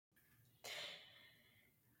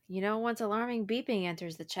Once alarming beeping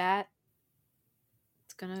enters the chat,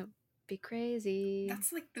 it's gonna be crazy.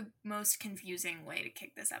 That's like the most confusing way to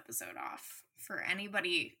kick this episode off for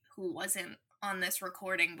anybody who wasn't on this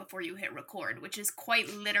recording before you hit record, which is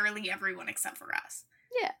quite literally everyone except for us.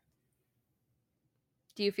 Yeah.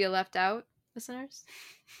 Do you feel left out, listeners?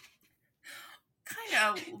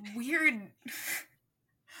 Kind of weird.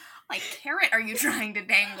 Like, carrot are you trying to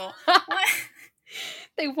dangle? What?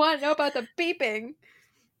 They want to know about the beeping.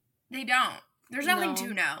 They don't. There's nothing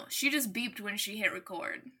to know. She just beeped when she hit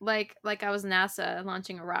record. Like I was NASA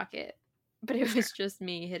launching a rocket, but it was just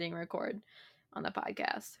me hitting record on the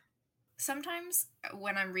podcast. Sometimes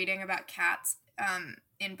when I'm reading about cats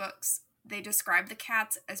in books, they describe the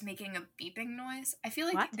cats as making a beeping noise. I feel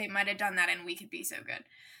like they might have done that in We Could Be So Good.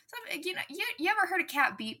 So, you ever heard a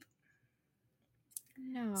cat beep?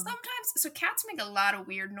 No. Sometimes, so cats make a lot of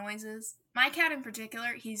weird noises. My cat in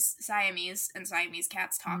particular, he's Siamese, and Siamese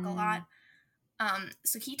cats talk a lot.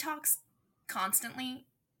 So he talks constantly.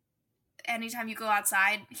 Anytime you go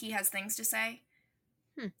outside, he has things to say.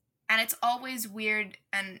 And it's always weird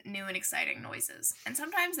and new and exciting noises. And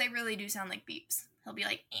sometimes they really do sound like beeps. He'll be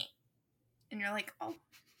like, eh. And you're like, oh,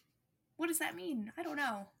 what does that mean? I don't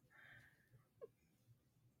know.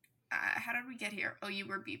 How did we get here? Oh, you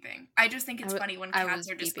were beeping. I just think it's funny when cats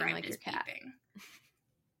are described like as beeping.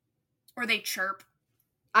 Or they chirp.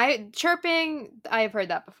 Chirping, I've heard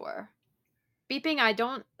that before. Beeping,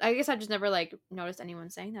 I guess I've just never, noticed anyone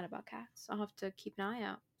saying that about cats. I'll have to keep an eye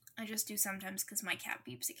out. I just do sometimes because my cat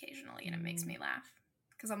beeps occasionally and it makes me laugh.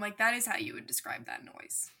 Because I'm like, that is how you would describe that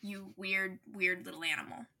noise. You weird, weird little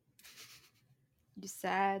animal. You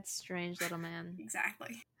sad, strange little man.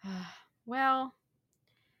 Exactly. Well,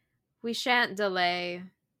 we shan't delay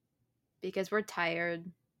because we're tired.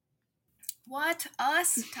 What?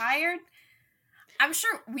 Us? Tired? I'm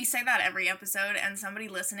sure we say that every episode and somebody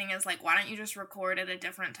listening is like, why don't you just record at a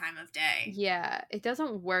different time of day? Yeah, it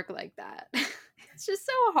doesn't work like that. It's just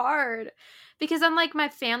so hard. Because I'm like, my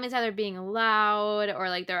family's either being loud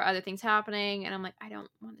or there are other things happening. And I'm like, I don't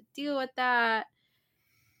want to deal with that.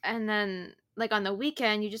 And then on the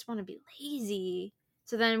weekend, you just want to be lazy.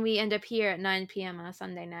 So then we end up here at 9 p.m. on a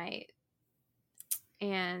Sunday night.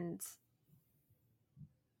 And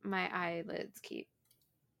my eyelids keep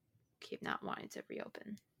not wanting to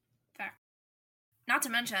reopen. Fair. Not to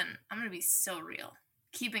mention, I'm going to be so real.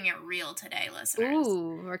 Keeping it real today, listeners.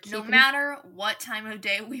 Ooh, no matter what time of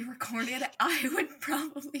day we recorded, I would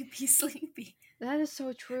probably be sleepy. That is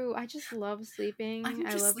so true. I just love sleeping. I'm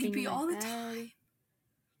just sleepy all the time.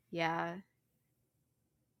 Yeah.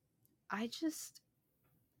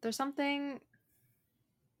 There's something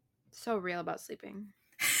so real about sleeping.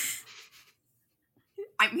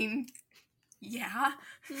 I mean, yeah.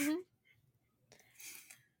 Mm-hmm.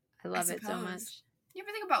 I love it so much. You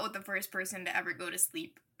ever think about what the first person to ever go to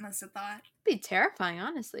sleep must have thought? It'd be terrifying,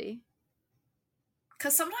 honestly.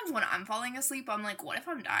 Because sometimes when I'm falling asleep, I'm like, what if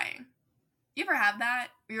I'm dying? You ever have that?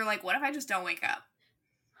 You're like, what if I just don't wake up?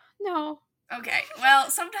 No. Okay,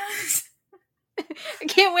 well, sometimes... I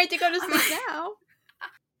can't wait to go to sleep now.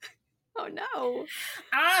 Oh, no.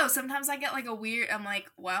 I don't know. Sometimes I get I'm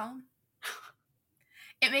like, well...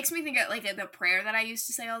 It makes me think of the prayer that I used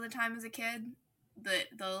to say all the time as a kid. The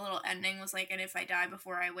little ending was and if I die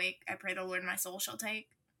before I wake, I pray the Lord my soul shall take.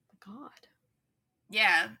 God.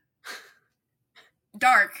 Yeah.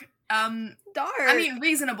 Dark. Dark. I mean,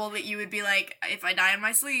 reasonable that you would be like, if I die in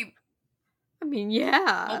my sleep. I mean,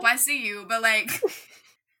 yeah. Hope I see you, but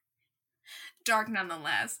dark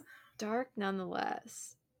nonetheless. Dark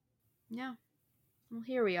nonetheless. Yeah. Well,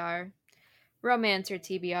 here we are. Romancer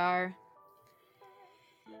TBR.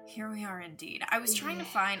 Here we are indeed. I was trying to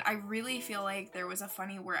find, I really feel like there was a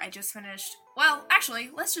funny where I just finished, well, actually,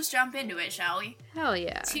 let's just jump into it, shall we? Hell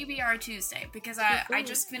yeah. TBR Tuesday, because I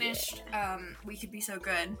just finished, We Could Be So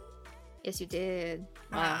Good. Yes, you did.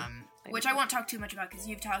 Wow. Which I won't talk too much about, because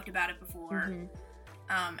you've talked about it before.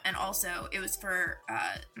 Mm-hmm. And also, it was for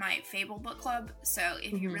my Fable book club, so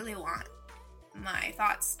if you really want my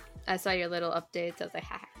thoughts. I saw your little updates, I was like,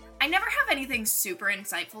 ha. I never have anything super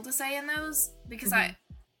insightful to say in those, because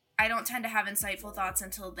I don't tend to have insightful thoughts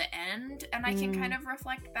until the end, and I can kind of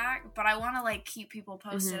reflect back, but I want to, keep people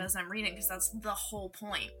posted as I'm reading, because that's the whole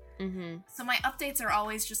point. So my updates are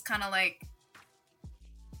always just kind of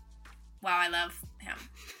wow, I love him.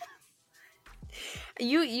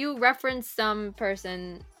 You reference some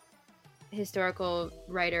person, historical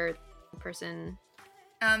writer person.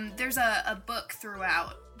 There's a book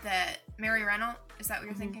throughout that Mary Reynolds, is that what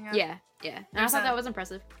you're thinking of? Yeah. And I thought that was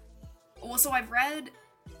impressive. Well, so I've read...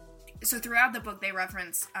 So throughout the book, they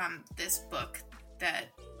reference this book that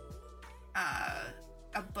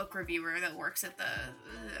a book book reviewer that works at the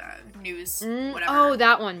news, whatever. Oh,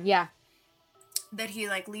 that one, yeah. That he,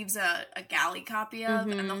 like, leaves a galley copy of,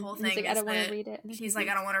 and the whole thing like, is I don't want that to read it. he's like,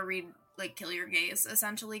 I don't want to read, like, Kill Your Gaze,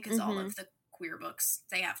 essentially, because all of the queer books,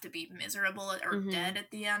 they have to be miserable or dead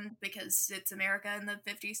at the end, because it's America in the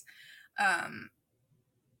 50s.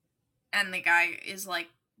 And the guy is like,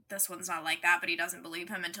 this one's not like that, but he doesn't believe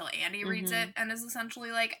him until Andy reads it, and is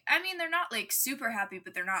essentially like, I mean, they're not, like, super happy,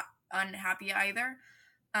 but they're not unhappy either.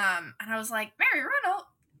 And I was like, Mary Renault,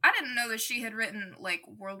 I didn't know that she had written, like,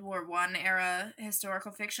 World War I era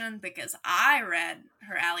historical fiction, because I read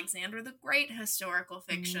her Alexander the Great historical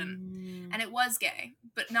fiction, and it was gay,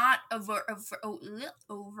 but not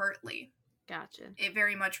overtly. Gotcha. It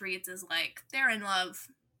very much reads as, like, they're in love,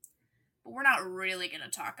 but we're not really going to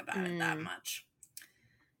talk about it that much.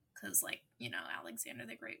 Because, like, you know, Alexander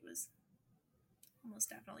the Great was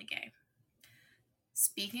almost definitely gay.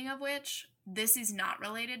 Speaking of which, this is not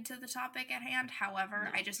related to the topic at hand.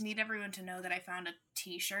 However, I just need everyone to know that I found a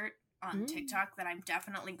t-shirt on TikTok that I'm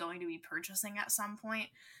definitely going to be purchasing at some point.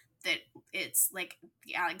 That it's, like,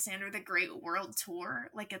 the Alexander the Great World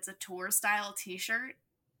Tour. Like, it's a tour-style t-shirt.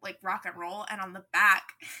 Like, rock and roll. And on the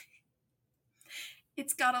back,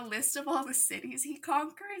 it's got a list of all the cities he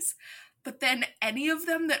conquers. But then any of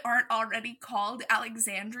them that aren't already called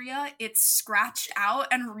Alexandria, it's scratched out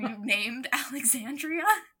and renamed Alexandria.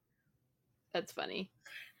 That's funny.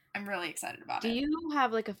 I'm really excited about it. Do you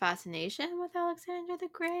have, like, a fascination with Alexander the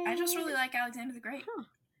Great? I just really like Alexander the Great. Huh.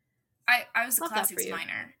 I was a classics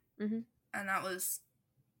minor. And that was...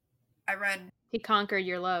 I read... He conquered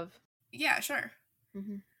your love. Yeah, sure.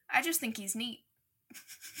 I just think he's neat.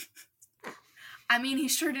 I mean, he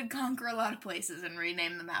sure did conquer a lot of places and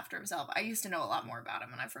rename them after himself. I used to know a lot more about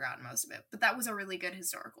him, and I've forgotten most of it. But that was a really good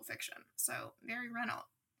historical fiction. So, Mary Renault.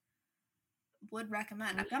 Would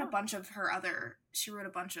recommend. I've got a bunch of her other... She wrote a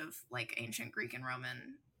bunch of, like, ancient Greek and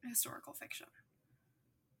Roman historical fiction.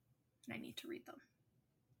 And I need to read them.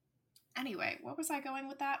 Anyway, what was I going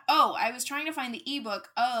with that? Oh, I was trying to find the ebook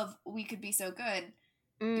of We Could Be So Good.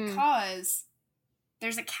 Because...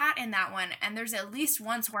 there's a cat in that one, and there's at least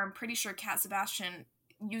once where I'm pretty sure Cat Sebastian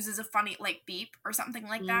uses a funny, like, beep or something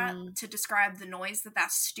like that to describe the noise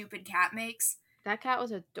that stupid cat makes. That cat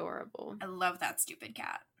was adorable. I love that stupid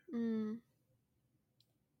cat.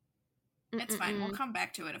 It's fine. We'll come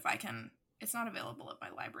back to it if I can. It's not available at my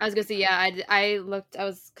library. I was gonna say, yeah, I looked,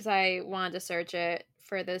 because I wanted to search it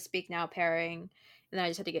for the Speak Now pairing, and then I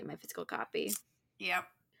just had to get my physical copy. Yep.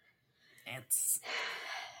 It's...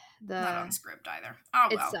 not on script either. Oh,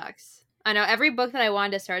 well. It sucks. I know, every book that I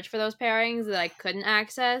wanted to search for those pairings that I couldn't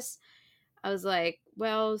access, I was like,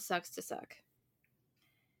 well, sucks to suck.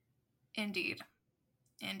 Indeed.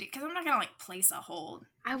 Because I'm not gonna, like, place a hold.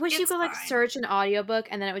 I wish you could, like, search an audiobook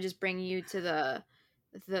and then it would just bring you to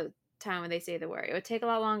the time when they say the word. It would take a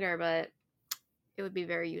lot longer, but it would be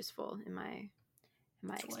very useful in my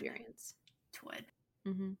experience. Twould.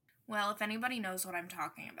 Well, if anybody knows what I'm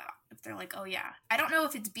talking about, if they're like, oh yeah, I don't know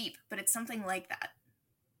if it's beep, but it's something like that.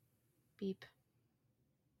 Beep.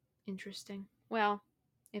 Interesting. Well,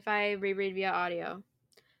 if I reread via audio,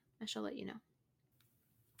 I shall let you know.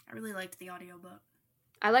 I really liked the audiobook.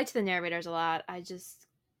 I liked the narrators a lot. I just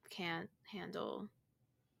can't handle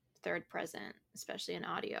third present, especially in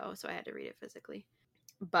audio, so I had to read it physically.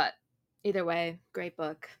 But either way, great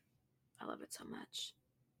book. I love it so much.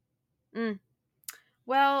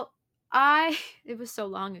 Well, it was so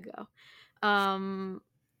long ago.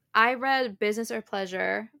 I read Business or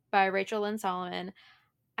Pleasure by Rachel Lynn Solomon.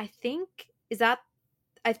 I think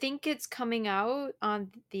it's coming out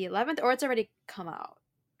on the 11th, or it's already come out.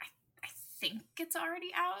 I think it's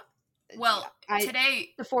already out. Well, today,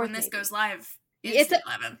 the 4th, when this goes live, it's the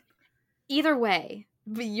 11th. Either way,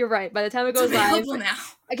 you're right. By the time it goes live, now.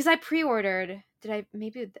 Because I pre-ordered.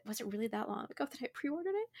 Was it really that long ago that I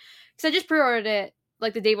pre-ordered it? Because I just pre-ordered it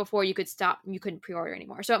like the day before you couldn't pre-order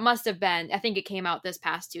anymore. So it must have been, I think it came out this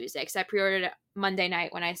past Tuesday, because I pre-ordered it Monday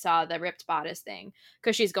night when I saw the ripped bodice thing,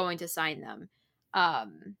 because she's going to sign them.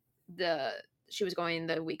 She was going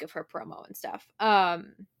the week of her promo and stuff.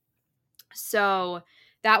 So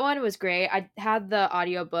that one was great. I had the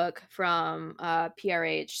audiobook from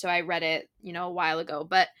PRH, so I read it, a while ago,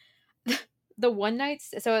 but the one night,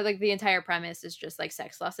 so like the entire premise is just like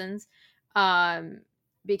sex lessons.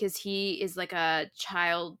 Because he is like a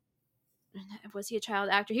child. Was he a child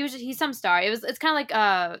actor? He's some star. It's kind of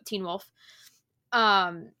like Teen Wolf.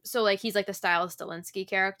 So like he's like the Styles Stilinski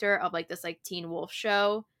character of like this like Teen Wolf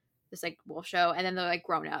show, and then they're like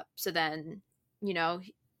grown up. So then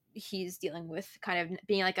he's dealing with kind of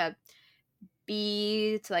being like a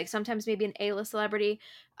B to like sometimes maybe an A-list celebrity.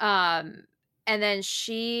 And And then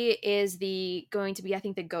she is going to be, I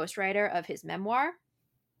think, the ghostwriter of his memoir.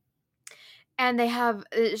 And they have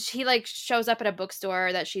he like shows up at a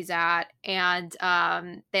bookstore that she's at, and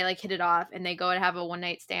they like hit it off, and they go to have a one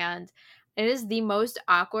night stand. It is the most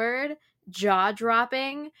awkward, jaw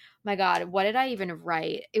dropping. My God, what did I even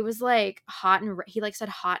write? It was like hot and he like said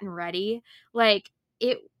hot and ready, like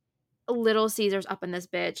it. Little Caesars up in this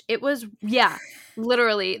bitch. It was, yeah,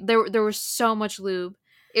 literally there was so much lube.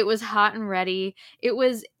 It was hot and ready. It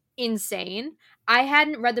was insane. I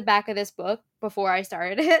hadn't read the back of this book before I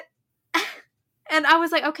started it. And I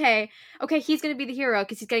was like, okay, he's gonna be the hero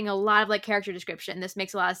because he's getting a lot of like character description. This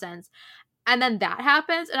makes a lot of sense. And then that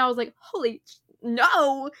happens, and I was like, holy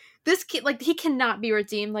no, this kid, like, he cannot be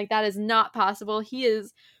redeemed. Like, that is not possible. He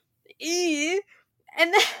is,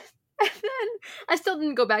 and then, and then I still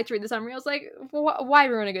didn't go back to read the summary. I was like, why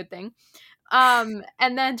ruin a good thing? And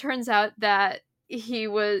then turns out that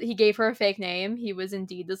he gave her a fake name. He was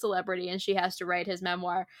indeed the celebrity, and she has to write his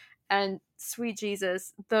memoir. And sweet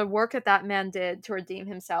Jesus, the work that man did to redeem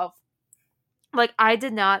himself. Like, I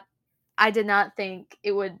did not think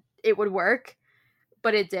it would work,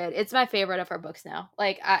 but it did. It's my favorite of her books now.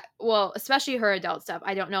 Like, especially her adult stuff.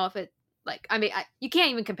 I don't know if it, like, I mean, you can't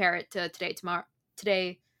even compare it to today,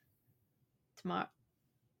 tonight.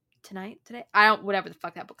 I don't, whatever the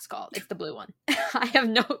fuck that book's called. It's the blue one. I have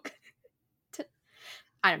no,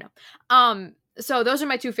 I don't know. So those are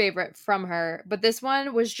my two favorite from her, but this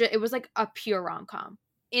one was just, it was like a pure rom-com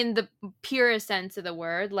in the purest sense of the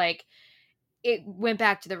word. Like, it went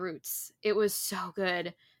back to the roots. It was so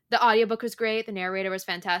good. The audiobook was great. The narrator was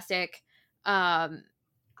fantastic.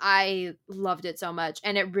 I loved it so much,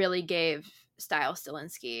 and it really gave Stiles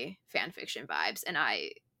Stilinski fan fiction vibes, and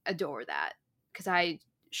I adore that because I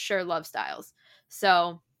sure love Stiles.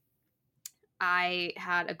 So I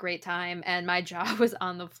had a great time, and my jaw was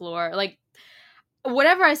on the floor. Like,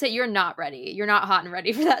 whatever I say, you're not ready. You're not hot and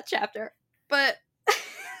ready for that chapter. But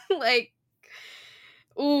like,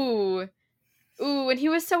 ooh, and he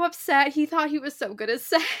was so upset. He thought he was so good at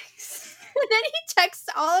sex. And then he texts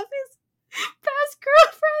all of his past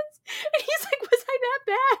girlfriends, and he's like, was I that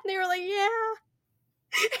bad? And they were like, yeah.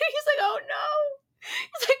 And he's like, oh no.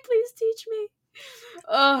 He's like, please teach me.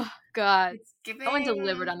 Oh God. Someone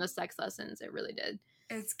delivered on the sex lessons. It really did.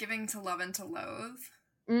 It's giving To Love and to Loathe.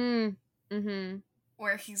 Mm-hmm.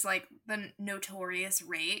 Where he's like the notorious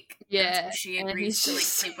rake. Yeah. And so she agrees to like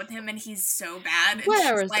sleep with him, and he's so bad. And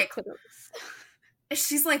where is like,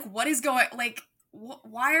 she's like, what is going, like,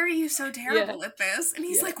 why are you so terrible at this? And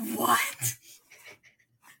he's like, what?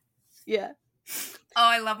 Yeah. Oh,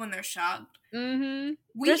 I love when they're shocked. Mm-hmm.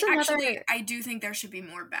 I do think there should be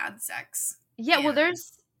more bad sex. Yeah, well,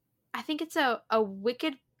 I think it's a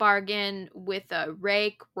Wicked Bargain with a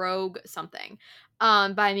Rake, Rogue, something,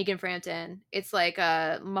 by Megan Frampton. It's like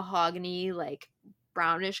a mahogany, like,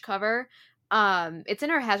 brownish cover. It's in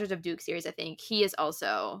her Hazards of Duke series, I think. He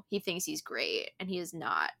thinks he's great, and he is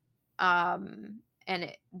not. And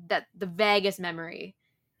that the vaguest memory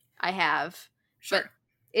I have. Sure. But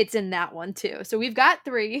it's in that one, too. So we've got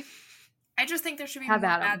 3. I just think there should be more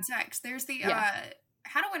bad sex. There's the,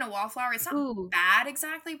 How to Win a Wallflower. It's not bad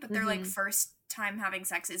exactly, but their, like, first time having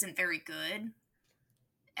sex isn't very good.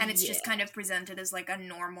 And it's just kind of presented as, like, a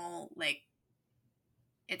normal, like,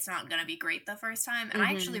 it's not gonna be great the first time. And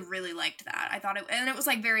I actually really liked that. I thought and it was,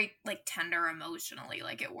 like, very, like, tender emotionally.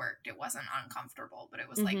 Like, it worked. It wasn't uncomfortable, but it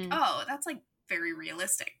was like, oh, that's, like, very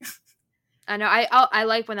realistic. I know. I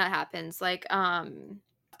like when that happens. Like,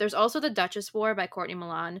 there's also The Duchess War by Courtney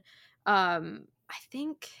Milan. I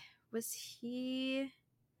think, was he...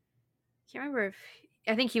 Can't remember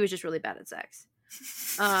I think he was just really bad at sex.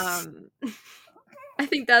 I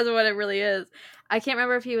think that's what it really is. I can't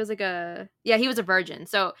remember if he was like he was a virgin.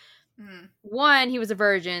 So one, he was a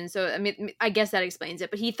virgin. So I mean, I guess that explains it.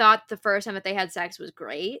 But he thought the first time that they had sex was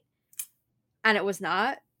great, and it was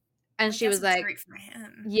not. And she was like, great for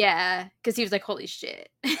him. Yeah, because he was like, holy shit.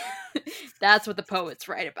 That's what the poets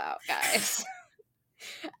write about, guys.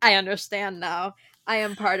 I understand now. I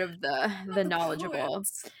am part of the knowledgeable.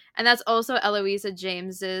 Poets. And that's also Eloisa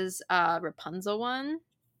James's Rapunzel one.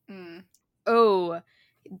 Oh,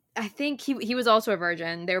 I think he was also a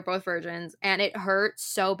virgin. They were both virgins, and it hurt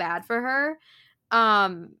so bad for her.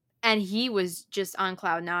 And he was just on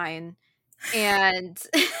cloud 9. And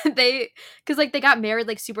they got married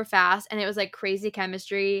like super fast, and it was like crazy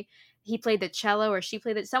chemistry. He played the cello, or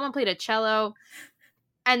someone played a cello,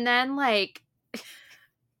 and then like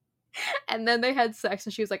and then they had sex,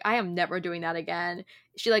 and she was like, I am never doing that again.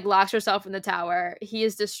 She like locks herself in the tower. He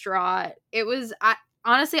is distraught. It was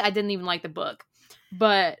honestly, I didn't even like the book,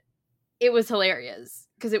 but it was hilarious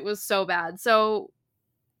because it was so bad. So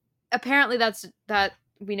apparently that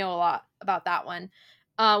we know a lot about that one.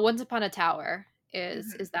 Once Upon a Tower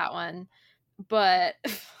is that one, but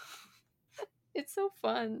it's so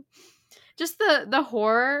fun. Just the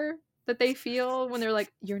horror that they feel when they're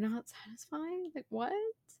like, "You're not satisfied." Like what? What?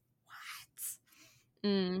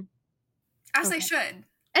 As Okay. they should.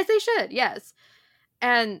 As they should, yes.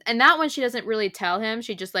 And that one she doesn't really tell him.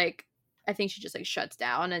 She just like, I think she just like shuts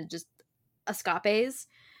down and just escapes.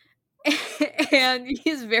 And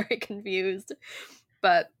he's very confused.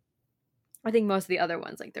 But I think most of the other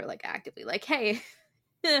ones, like they're like actively like, hey,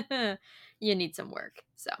 you need some work.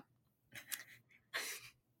 So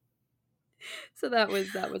that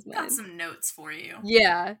was mine. Got some notes for you.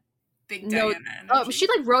 Yeah. Big Diana energy. Oh, she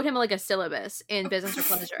like wrote him like a syllabus in Business or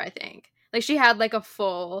Pleasure, I think. Like she had like a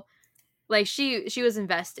full, like she was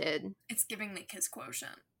invested. It's giving the Kiss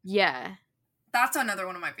Quotient. Yeah. That's another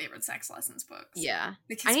one of my favorite sex lessons books. Yeah.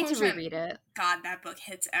 The Kiss I need Quotient, to reread it. God, that book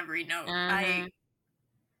hits every note. Yeah.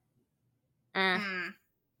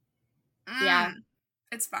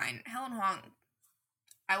 It's fine. Helen Huang,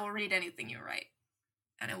 I will read anything you write,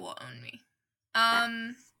 and it will own me.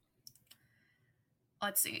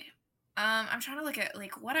 Let's see. I'm trying to look at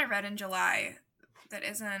like what I read in July that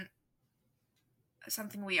isn't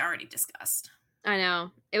something we already discussed. I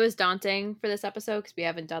know. It was daunting for this episode because we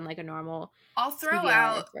haven't done like a normal. I'll throw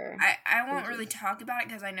out. I won't really talk about it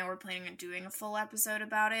because I know we're planning on doing a full episode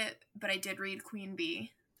about it. But I did read Queen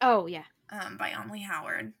Bee. Oh yeah. By Emily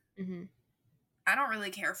Howard. Mm-hmm. I don't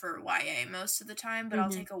really care for YA most of the time, but I'll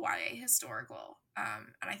take a YA historical.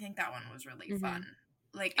 And I think that one was really fun.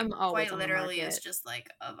 Like it quite literally is just like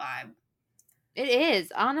a vibe. It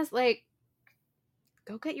is, honestly. Like,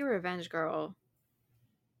 go get your revenge, girl.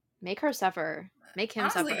 Make her suffer. Make him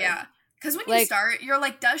suffer. Yeah. Because when you start, you're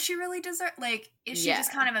like, does she really deserve? Like, is she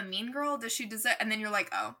just kind of a mean girl? Does she deserve? And then you're like,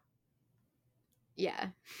 oh.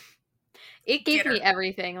 Yeah. It gave me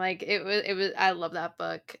everything. Like, it was. I love that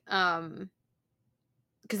book. Because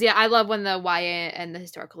yeah, I love when the YA and the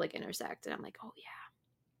historical like intersect, and I'm like, oh yeah,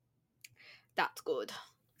 that's good.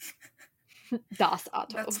 Das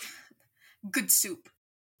Auto. That's good soup.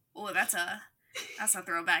 Oh, that's a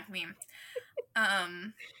throwback meme.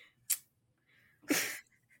 But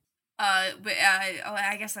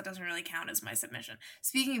I guess that doesn't really count as my submission.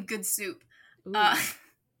 Speaking of good soup, I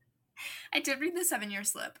did read The 7-Year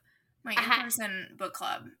Slip. My in-person book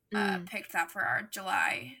club picked that for our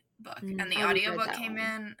July book, and the audiobook came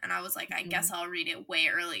in, and I was like, I guess I'll read it way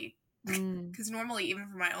early. Because normally, even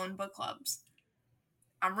for my own book clubs,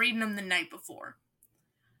 I'm reading them the night before.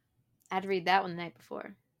 I'd read that one the night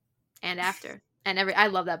before. And after. And I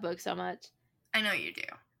love that book so much. I know you do.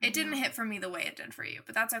 It didn't hit for me the way it did for you,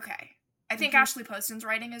 but that's okay. I think Ashley Poston's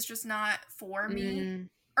writing is just not for me.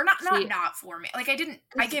 Or not for me. Like, I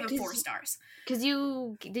gave it 4 stars. Because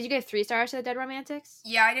did you give 3 stars to The Dead Romantics?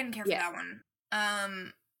 Yeah, I didn't care for that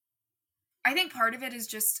one. I think part of it is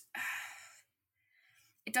just,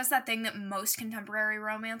 it does that thing that most contemporary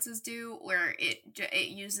romances do, where it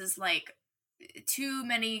uses, like, too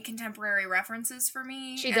many contemporary references for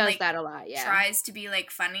me. She does that a lot, yeah. Tries to be, like,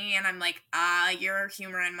 funny, and I'm like, your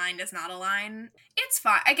humor and mine does not align. It's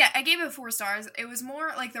fine. I gave it 4 stars. It was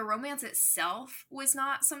more, like, the romance itself was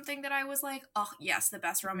not something that I was like, oh, yes, the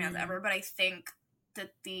best romance ever, but I think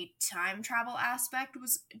that the time travel aspect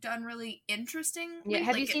was done really interesting. Yeah,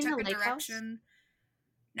 have you seen The Lake House?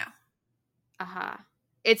 No.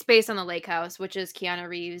 It's based on The Lake House, which is Keanu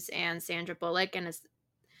Reeves and Sandra Bullock, and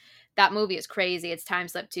that movie is crazy. It's time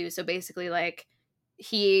slip too. So basically, like,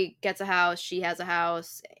 he gets a house, she has a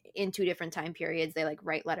house in 2 different time periods. They like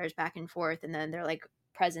write letters back and forth, and then their like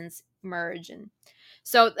presents merge, and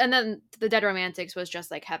then The Dead Romantics was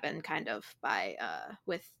just like heaven, kind of, by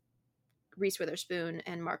with Reese Witherspoon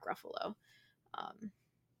and Mark Ruffalo.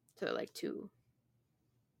 So like 2.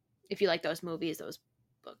 If you like those movies, those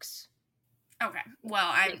books. Okay. Well,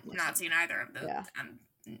 I've not seen either of those. Yeah.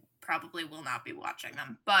 Probably will not be watching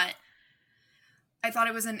them, but I thought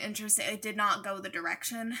it was an interesting. It did not go the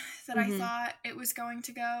direction that I thought it was going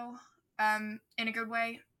to go, in a good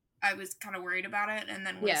way. I was kind of worried about it, and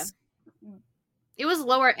then it was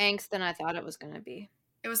lower angst than I thought it was going to be.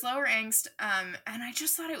 It was lower angst, and I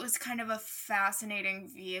just thought it was kind of a fascinating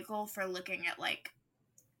vehicle for looking at like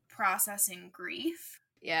processing grief.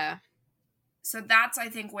 Yeah. So that's, I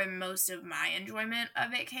think, where most of my enjoyment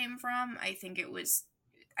of it came from. I think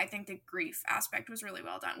the grief aspect was really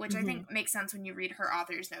well done, which I think makes sense when you read her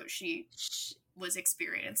author's note. She was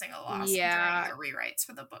experiencing a loss during the rewrites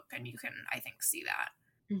for the book, and you can, I think, see that.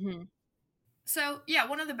 So, yeah,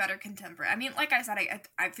 one of the better contemporary. I mean, like I said,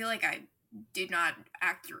 I feel like I did not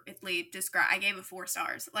accurately describe. I gave it 4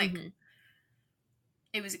 stars. Like,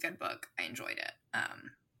 it was a good book. I enjoyed it.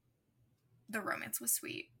 The romance was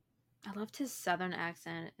sweet. I loved his southern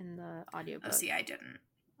accent in the audiobook. Oh, see, I didn't.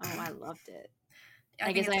 Oh, I loved it.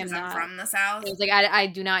 I guess I am not. I'm from the South. It was like I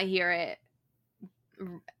do not hear it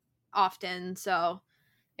often, so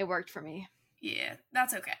it worked for me. Yeah,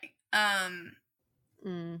 that's okay.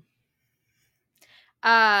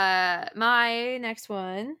 My next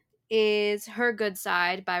one is Her Good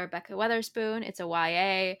Side by Rebecca Weatherspoon. It's a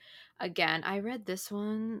YA. Again, I read this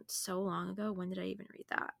one so long ago. When did I even read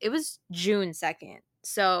that? It was June 2nd.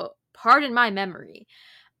 So pardon my memory.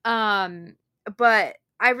 But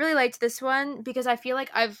I really liked this one because I feel like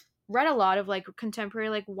I've read a lot of like contemporary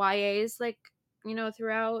like YAs like, you know,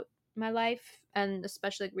 throughout my life and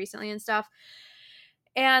especially like recently and stuff.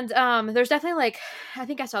 And there's definitely like, I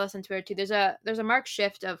think I saw this on Twitter too. There's a marked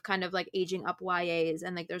shift of kind of like aging up YAs,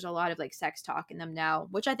 and like there's a lot of like sex talk in them now,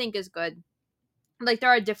 which I think is good. Like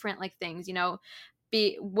there are different like things, you know,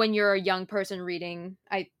 when you're a young person reading,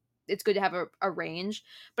 it's good to have a range.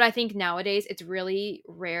 But I think nowadays it's really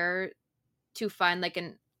rare to find like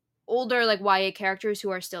an older like YA characters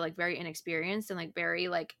who are still like very inexperienced and like very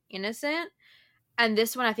like innocent. And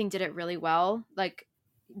this one I think did it really well. Like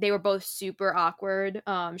they were both super awkward.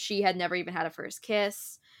 She had never even had a first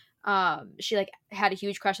kiss. She like had a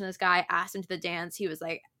huge crush on this guy, asked him to the dance. He was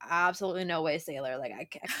like, absolutely no way, sailor. Like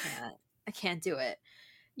I can't do it.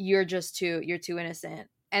 You're too innocent.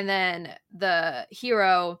 And then the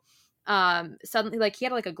hero, suddenly like he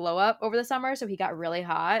had like a glow up over the summer, so he got really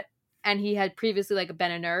hot. And he had previously like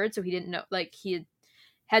been a nerd, so he didn't know, like he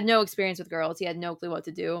had no experience with girls. He had no clue what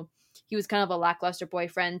to do. He was kind of a lackluster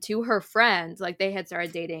boyfriend to her friend. Like they had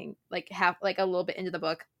started dating like half like a little bit into the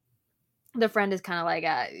book. The friend is kind of like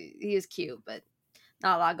he is cute, but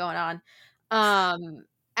not a lot going on.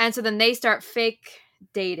 And so then they start fake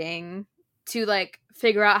dating to like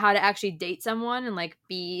figure out how to actually date someone and like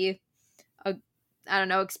be a, I don't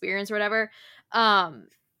know, experience or whatever.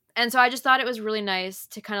 And so I just thought it was really nice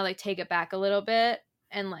to kind of like take it back a little bit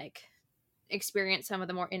and like experience some of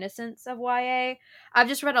the more innocence of YA. I've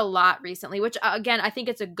just read a lot recently, which again, I think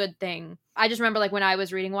it's a good thing. I just remember like when I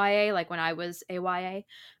was reading YA, like when I was a YA,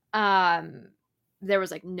 there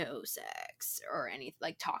was like no sex or any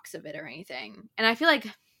like talks of it or anything. And I feel like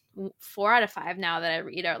 4 out of 5 now that I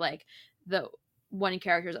read are like the one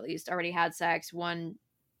characters at least already had sex, one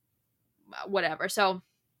whatever. So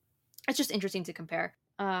it's just interesting to compare.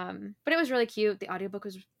 But it was really cute. The audiobook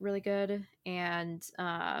was really good, and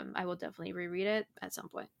I will definitely reread it at some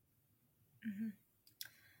point.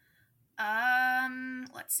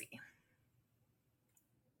 Let's see.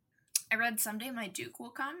 I read Someday My Duke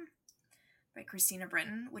Will Come by Christina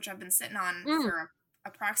Britton, which I've been sitting on for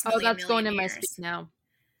approximately a million years. Oh, that's going in my speak now.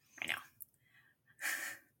 I know.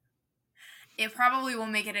 It probably will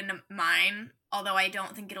make it into mine, although I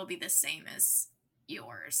don't think it'll be the same as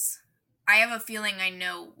yours. I have a feeling I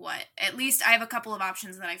know what. At least I have a couple of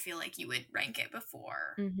options that I feel like you would rank it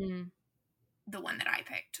before the one that I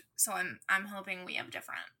picked. So I'm hoping we have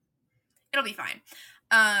different. It'll be fine.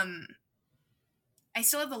 I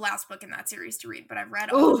still have the last book in that series to read, but I've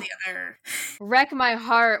read all the other. Wreck My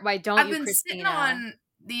Heart. Why don't you, Christina? I've been sitting on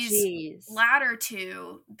these latter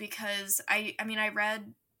two because I mean I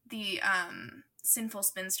read the Sinful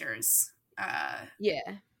Spinsters.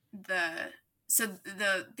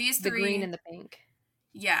 These three, the green and the pink.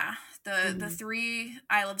 Yeah, the 3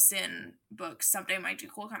 Isle of Sin books. Someday My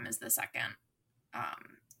Duke Will Come is the second.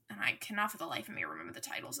 And I cannot for the life of me remember the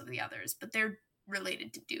titles of the others, but they're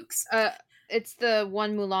related to dukes. It's the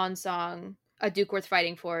one Mulan song, A Duke Worth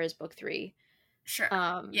Fighting For is book 3. Sure.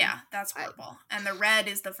 Yeah, that's horrible. And the red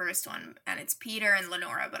is the first one, and it's Peter and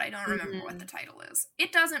Lenora, but I don't remember what the title is.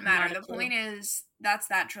 It doesn't matter. The point is, that's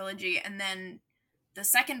that trilogy, and then the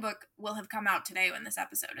second book will have come out today when this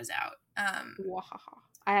episode is out.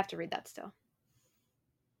 I have to read that still.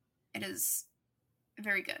 It is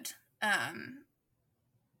very good.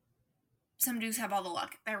 Some Dukes Have All the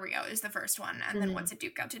Luck. There we go, is the first one. And then What's a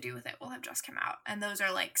Duke Got to Do with It will have just come out. And those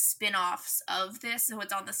are like spin-offs of this, so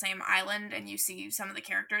it's on the same island and you see some of the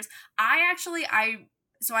characters.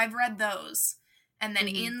 So I've read those. And then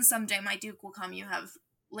in Someday My Duke Will Come, you have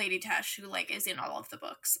Lady Tesh, who like is in all of the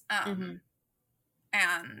books.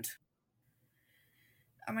 And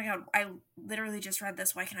oh my god, I literally just read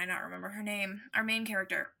this. Why can I not remember her name? Our main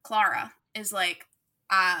character, Clara, is like,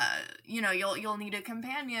 you'll need a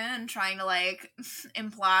companion, trying to like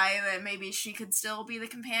imply that maybe she could still be the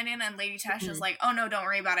companion. And Lady Tesh is like, oh no, don't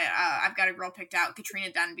worry about it. I've got a girl picked out,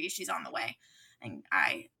 Katrina Dunby. She's on the way. And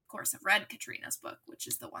I, of course, have read Katrina's book, which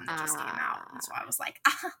is the one that just came out. And so I was like,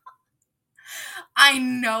 I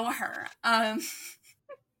know her.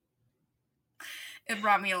 It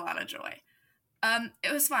brought me a lot of joy.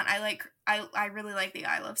 It was fun. I really like the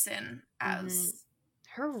Isle of Sin as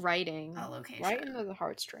her writing a location. right into the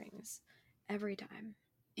heartstrings every time.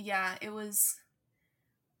 Yeah, it was.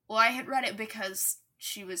 Well, I had read it because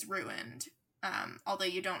she was ruined. Although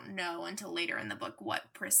you don't know until later in the book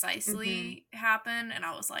what precisely happened, and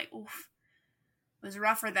I was like, oof, it was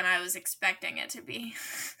rougher than I was expecting it to be.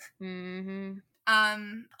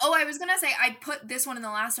 I was gonna say I put this one and the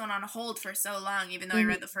last one on hold for so long, even though I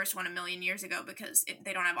read the first one a million years ago, because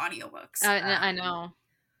they don't have audiobooks. I know.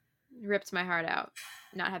 Ripped my heart out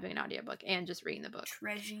not having an audiobook and just reading the book.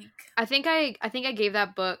 Tragic. I think I gave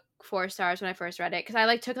that book 4 stars when I first read it, because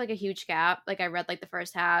I took a huge gap. I read the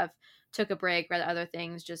first half, took a break, read other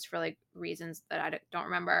things just for reasons that I don't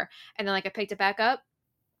remember, and then I picked it back up.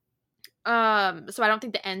 So I don't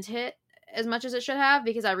think the end hit as much as it should have,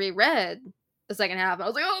 because I reread the second half. I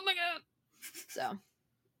was like, oh my god! So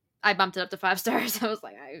I bumped it up to 5 stars. I was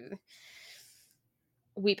like,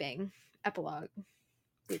 weeping. Epilogue.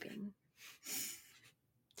 Weeping.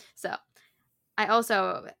 So I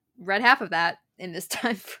also read half of that in this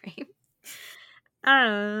time frame.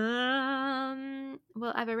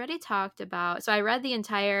 Well, I've already talked about. So I read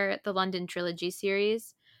the London trilogy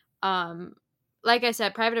series. Like I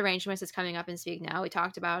said, Private Arrangements is coming up in Speak Now. We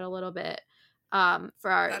talked about it a little bit.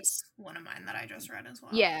 That's one of mine that I just read as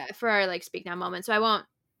well. Yeah, for our Speak Now moment. So I won't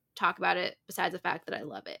talk about it besides the fact that I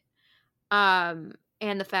love it.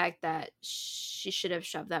 And the fact that she should have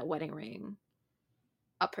shoved that wedding ring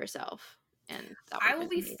up herself. And I will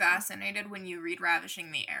be fascinated when you read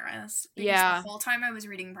Ravishing the Heiress. Because the whole time I was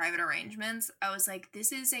reading Private Arrangements, I was like,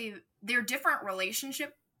 they're different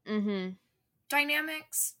relationship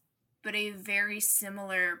dynamics, but a very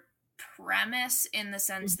similar premise in the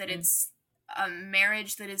sense that it's a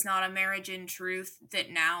marriage that is not a marriage in truth,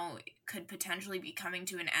 that now could potentially be coming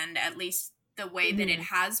to an end, at least the way that it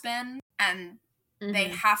has been. And they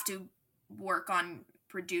have to work on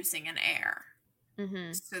producing an heir.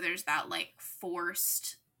 So there's that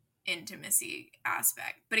forced intimacy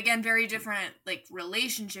aspect, but again, very different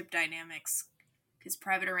relationship dynamics, because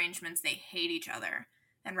Private Arrangements, they hate each other,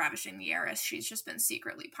 and Ravishing the Heiress, she's just been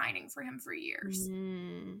secretly pining for him for years.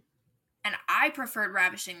 And I preferred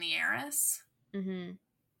Ravishing the Heiress, and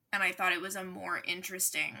I thought it was a more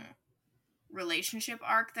interesting relationship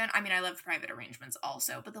arc than, I loved Private Arrangements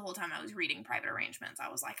also, but the whole time I was reading Private Arrangements,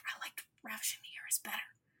 I was like, I liked Ravishing the Heiress better.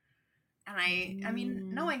 And I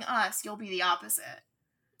mean, knowing us, you'll be the opposite.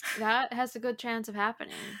 That has a good chance of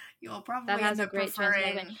happening. You'll probably end up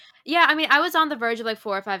preferring. Yeah, I was on the verge of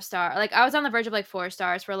 4 or 5 stars. I was on the verge of 4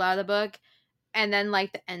 stars for a lot of the book, and then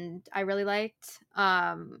the end I really liked.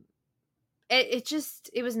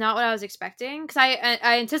 It was not what I was expecting, because I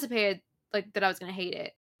anticipated that I was gonna hate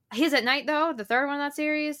it. His at Night, though, the third one in that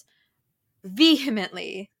series,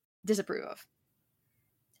 vehemently disapprove of,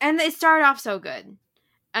 and it started off so good.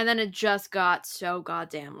 And then it just got so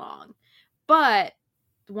goddamn long. But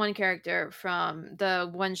one character from the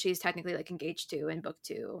one she's technically engaged to in book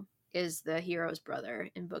 2 is the hero's brother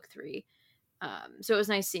in book 3. So it was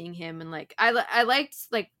nice seeing him, and I liked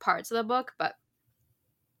parts of the book, but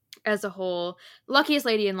as a whole, Luckiest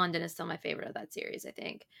Lady in London is still my favorite of that series, I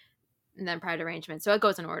think. And then Private Arrangement. So it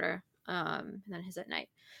goes in order. And then His at Night.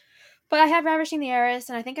 But I have Ravishing the Heiress,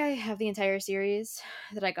 and I think I have the entire series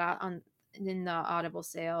that I got in the Audible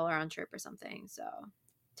sale or on Trip or something. So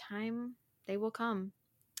they will come.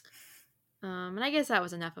 And I guess that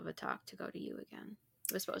was enough of a talk to go to you again.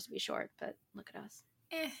 It was supposed to be short, but look at us.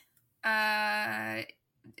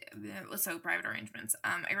 So Private Arrangements.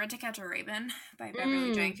 I read To Catch a Raven by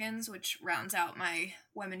Beverly Jenkins, which rounds out my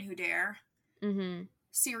Women Who Dare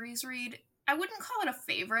series read. I wouldn't call it a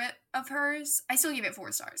favorite of hers. I still give it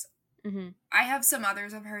 4 stars. I have some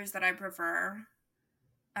others of hers that I prefer.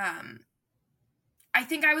 I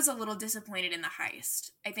think I was a little disappointed in the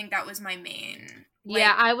heist. I think that was my main.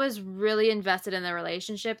 Yeah, I was really invested in the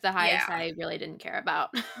relationship. The heist, I really didn't care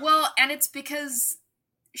about. Well, and it's because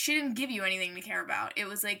she didn't give you anything to care about. It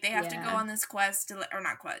was they have to go on this quest or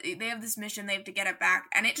not quest. They have this mission. They have to get it back,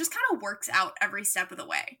 and it just kind of works out every step of the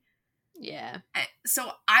way. Yeah.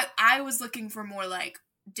 So I was looking for more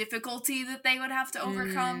difficulty that they would have to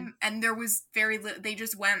overcome, and there was very little. They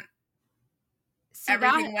just went.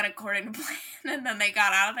 Everything went according to plan, and then they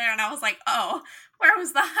got out of there, and I was like, oh, where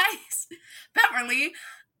was the heist? Beverly,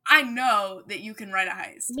 I know that you can write a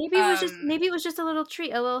heist. Maybe it was just a little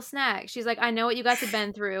treat, a little snack. She's like, I know what you guys have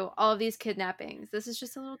been through, all of these kidnappings. This is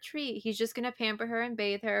just a little treat. He's just gonna pamper her and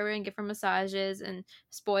bathe her and give her massages and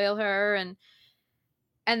spoil her,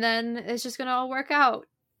 and then it's just gonna all work out.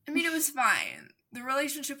 I mean, it was fine. The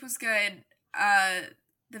relationship was good.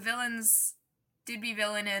 The villains did be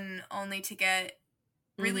villaining only to get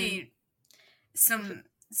really some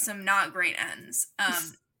not great ends.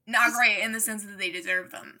 Not great in the sense that they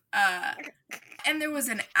deserve them. And there was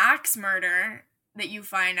an axe murder that you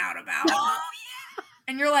find out about. Oh, yeah.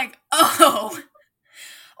 And you're like, oh.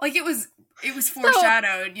 Like, it was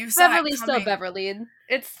foreshadowed. You saw Beverly's it coming. still Beverly'd.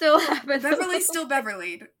 It still happened. Beverly's still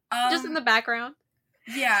Beverly'd. Just in the background.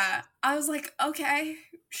 Yeah. I was like, okay,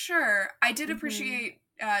 sure. I did appreciate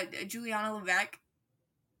Juliana Levesque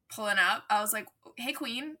pulling up. I was like, hey,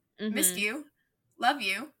 queen. Missed you. Love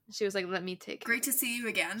you. She was like, let me take Great to see you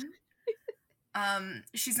again.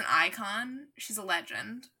 She's an icon. She's a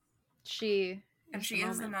legend. She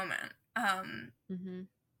is the moment.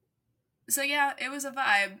 So yeah, it was a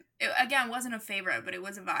vibe. It, again, wasn't a favorite, but it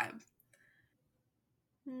was a vibe.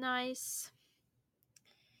 Nice.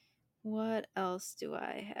 What else do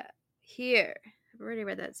I have here? I've already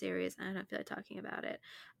read that series. I don't feel like talking about it.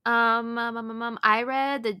 I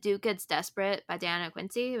read The Duke Gets Desperate by Diana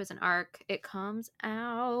Quincy. It was an arc. It comes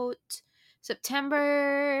out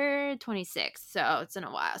September 26th, so it's in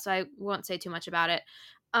a while. So I won't say too much about it.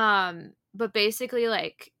 But basically,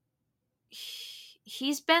 like,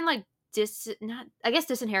 he's been like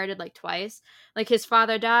disinherited like twice. Like, his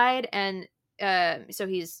father died, and so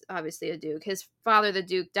he's obviously a duke. His father, the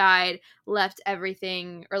duke, died, left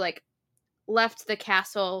everything, or like left the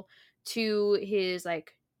castle to his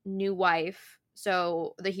like new wife.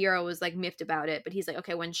 So the hero was like miffed about it, but he's like,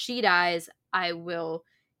 okay, when she dies, I will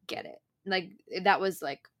get it. Like, that was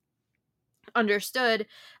like understood.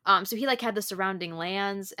 So he like had the surrounding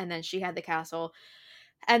lands, and then she had the castle.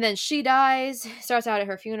 And then she dies, starts out at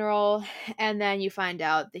her funeral, and then you find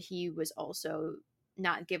out that he was also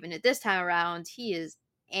not given it this time around. He is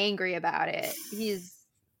angry about it. He's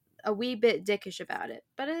a wee bit dickish about it,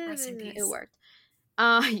 but it worked.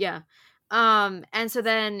 Yeah. And so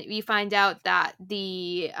then you find out that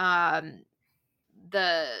the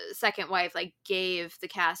second wife like gave the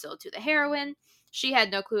castle to the heroine. She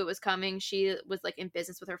had no clue it was coming. She was like in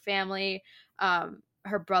business with her family.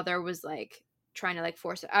 Her brother was like trying to like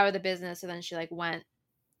force her out of the business, so then she like went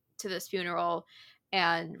to this funeral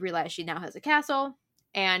and realized she now has a castle.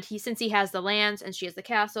 And since he has the lands and she has the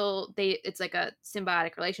castle, it's like a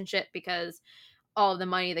symbiotic relationship, because all of the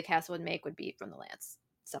money the castle would make would be from the lands,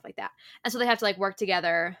 stuff like that. And so they have to like work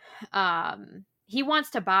together. He wants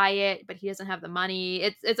to buy it, but he doesn't have the money.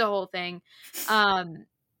 It's a whole thing. And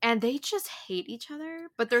they just hate each other,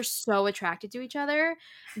 but they're so attracted to each other.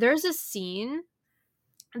 There's a scene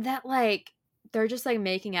that like they're just like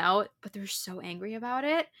making out, but they're so angry about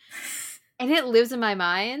it. And it lives in my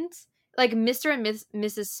mind. Like Mr. and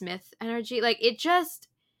Mrs. Smith energy. Like,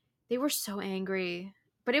 they were so angry.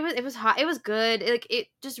 But it was hot. It was good. It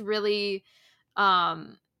just really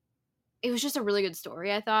it was just a really good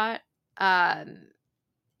story, I thought.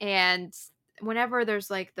 And whenever there's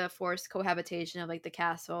like the forced cohabitation of like the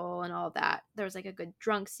castle and all that, there was like a good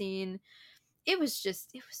drunk scene. It was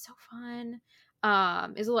so fun.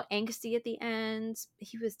 It was a little angsty at the end.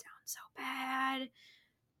 He was down so bad.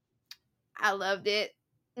 I loved it.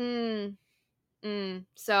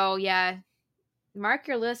 So yeah, mark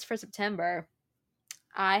your list for September.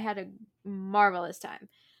 I had a marvelous time.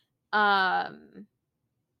 Yeah,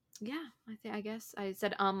 I guess I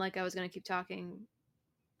said like I was gonna keep talking.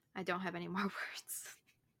 I don't have any more words.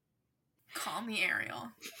 Call me Ariel.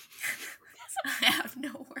 I have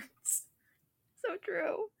no words. So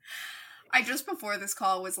true. I just before this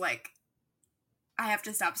call was like, I have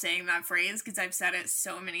to stop saying that phrase because I've said it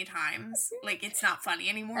so many times. Like, it's not funny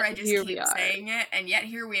anymore. I just keep saying it, and yet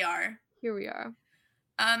here we are. Here we are.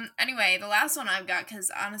 Anyway, the last one I've got,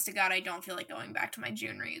 because honest to God, I don't feel like going back to my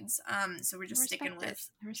June reads. So we're just sticking with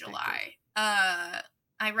July.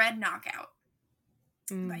 I read Knockout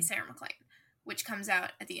by Sarah McLean, which comes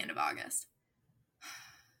out at the end of August.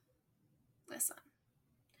 Listen,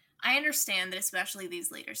 I understand that especially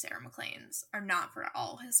these later Sarah McLeans are not for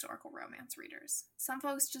all historical romance readers. Some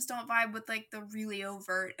folks just don't vibe with like the really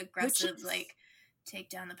overt, aggressive, like take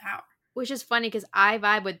down the power. Which is funny because I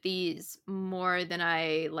vibe with these more than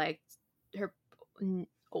I liked her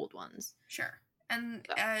old ones. Sure. And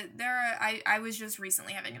I was just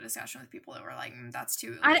recently having a discussion with people that were like, that's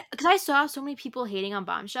too... Because I saw so many people hating on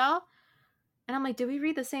Bombshell. And I'm like, did we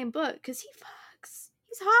read the same book? Because he fucks.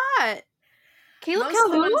 He's hot. Caleb Most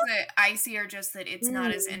of the ones that I see are just that it's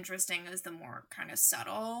not as interesting as the more kind of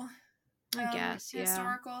subtle I guess,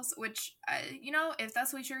 historicals. Which, if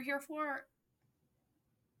that's what you're here for...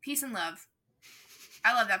 Peace and love.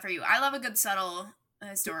 I love that for you. I love a good subtle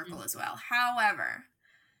historical as well. However,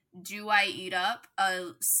 do I eat up a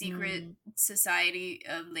secret society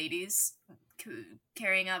of ladies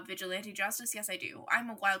carrying out vigilante justice? Yes, I do. I'm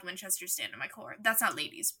a Wild Winchester stand in my core. That's not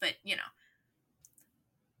ladies, but you know,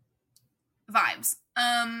 vibes.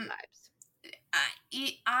 Vibes.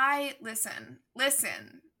 I listen.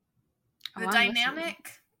 Oh, I'm listening.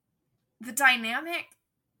 The dynamic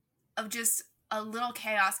of just a little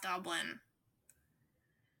chaos goblin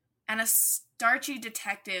and a starchy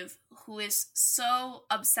detective who is so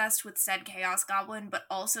obsessed with said chaos goblin, but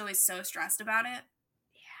also is so stressed about it.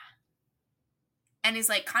 Yeah. And is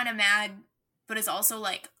like kind of mad, but is also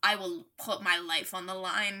like, I will put my life on the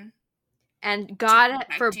line. And God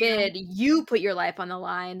forbid you put your life on the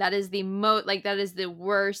line. That is the that is the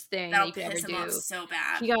worst thing that you could ever do. That'll piss him off so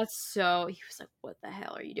bad. He was like, what the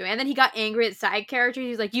hell are you doing? And then he got angry at side characters.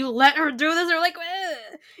 He's like, you let her do this? They're like,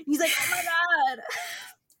 ugh. He's like, oh my God.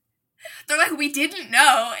 They're like, we didn't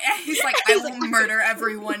know. And he's like, I will murder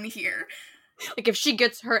everyone here. Like, if she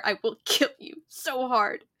gets hurt, I will kill you so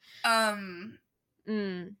hard. And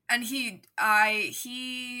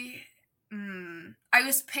I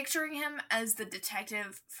was picturing him as the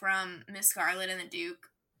detective from Miss Scarlet and the Duke,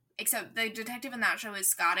 except the detective in that show is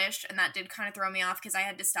Scottish, and that did kind of throw me off because I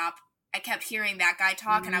had to stop. I kept hearing that guy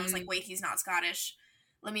talk, and I was like, wait, he's not Scottish.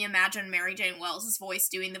 Let me imagine Mary Jane Wells' voice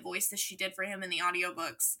doing the voice that she did for him in the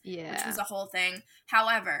audiobooks, which was a whole thing.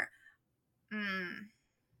 However,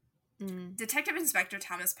 Detective Inspector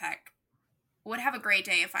Thomas Peck would have a great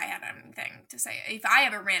day if I had anything to say. If I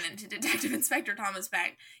ever ran into Detective Inspector Thomas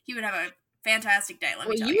Peck, he would have a fantastic day, let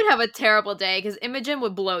me tell you. You would have a terrible day, because Imogen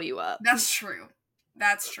would blow you up. That's true.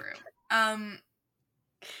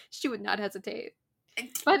 She would not hesitate.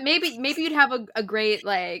 But maybe you'd have a great,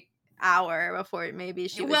 like, hour before maybe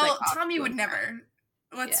she was, well, Tommy would never.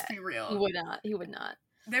 Let's be real. He would not.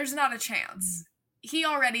 There's not a chance. He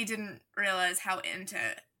already didn't realize how into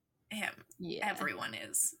him everyone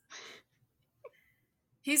is.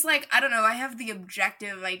 He's like, I don't know, I have the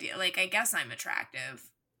objective idea, like, I guess I'm attractive.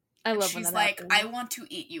 I love when that happens. She's like, I want to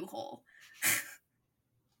eat you whole.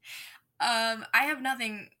 I have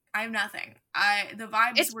nothing. The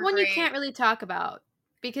vibes it's were one great. You can't really talk about,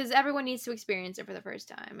 because everyone needs to experience it for the first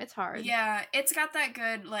time. It's hard. Yeah, it's got that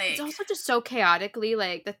good, like... It's also just so chaotically,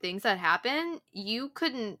 like, the things that happen, you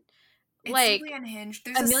couldn't, like... It's simply unhinged.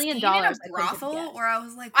 There's $1 million in a brothel where I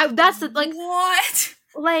was like, that's the, like... What?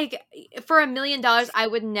 Like, for $1 million, I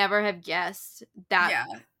would never have guessed that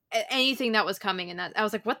anything that was coming in that. I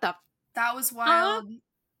was like, what the... That was wild.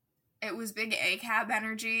 It was big ACAB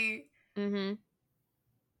energy. Mm-hmm.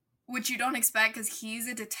 Which you don't expect, because he's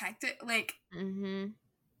a detective. Like,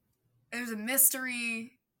 there's a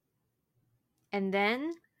mystery. And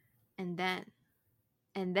then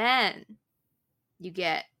you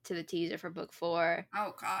get to the teaser for book 4.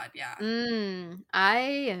 Oh, God, yeah. I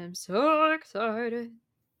am so excited.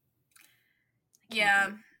 Yeah.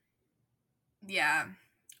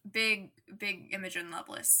 Big Imogen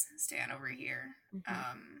Loveless stan over here.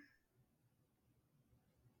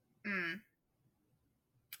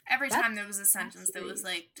 Every time there was a sentence that was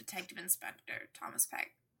like, Detective Inspector Thomas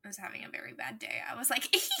Peck was having a very bad day, I was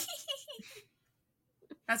like,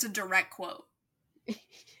 that's a direct quote.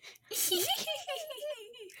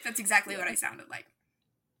 That's exactly what I sounded like.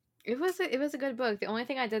 It was a good book. The only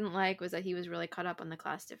thing I didn't like was that he was really caught up on the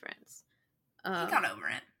class difference. He got over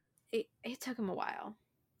it. It took him a while.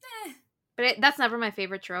 But that's never my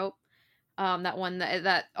favorite trope. That one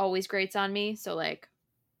that always grates on me. So, like,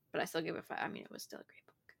 but I still give it 5. I mean, it was still a great book.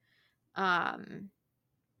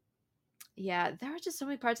 Yeah, there were just so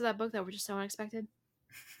many parts of that book that were just so unexpected.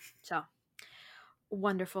 So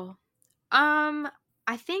wonderful. I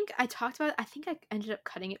think I ended up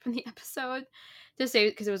cutting it from the episode to say,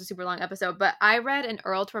 because it was a super long episode, but I read An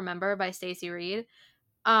Earl to Remember by Stacey Reed.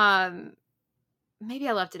 Maybe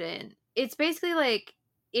I left it in. It's basically like,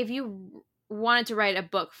 if you wanted to write a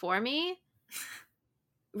book for me,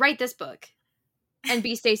 write this book and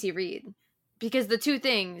be Stacey Reed. Because the two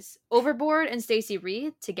things, Overboard and Stacey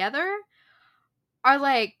Reed together, are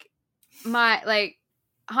like my, like,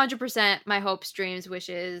 100% my hopes, dreams,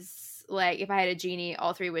 wishes. Like, if I had a genie,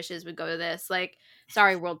 all 3 wishes would go to this. Like,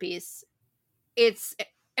 sorry, world peace. It's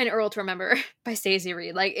An Earl to Remember by Stacey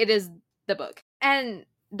Reed. Like, it is the book. And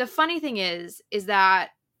the funny thing is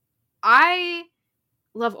that I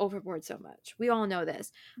love Overboard so much. We all know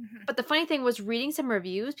this. But the funny thing was, reading some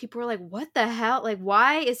reviews, people were like, what the hell? Like,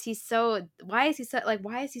 why is he so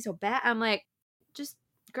bad? I'm like, just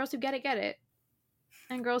girls who get it.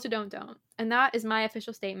 And girls who don't. And that is my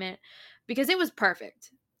official statement, because it was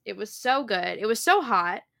perfect. It was so good. It was so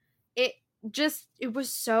hot. It was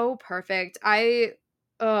so perfect.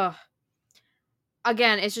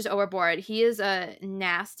 again, it's just overboard. He is a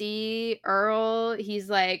nasty Earl. He's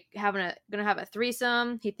like gonna have a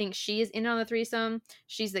threesome. He thinks she's in on the threesome.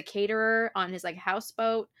 She's the caterer on his like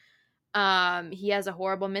houseboat. He has a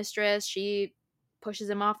horrible mistress. She pushes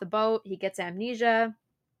him off the boat. He gets amnesia.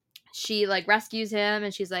 She like rescues him,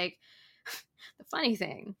 and she's like, the funny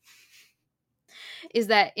thing is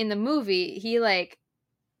that in the movie, he like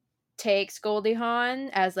takes Goldie Hawn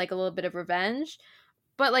as like a little bit of revenge,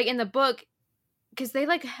 but like in the book, because they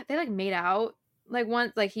made out like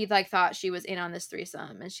once, like he like thought she was in on this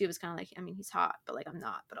threesome, and she was kind of like, I mean, he's hot, but like I'm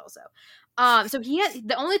not, but also, so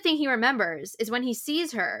the only thing he remembers is when he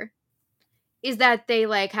sees her, is that they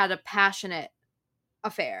like had a passionate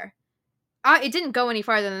affair. It didn't go any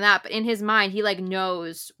farther than that, but in his mind, he like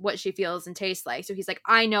knows what she feels and tastes like. So he's like,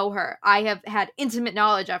 I know her. I have had intimate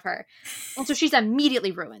knowledge of her, and so she's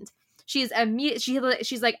immediately ruined. She's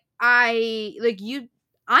like, I like you.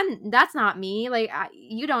 That's not me. Like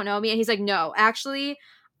you don't know me. And he's like, no, actually,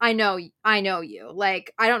 I know you.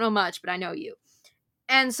 Like I don't know much, but I know you.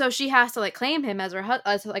 And so she has to like claim him as her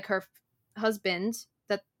husband.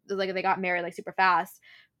 That like they got married like super fast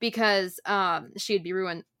because she'd be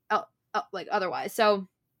ruined like otherwise. So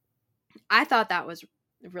I thought that was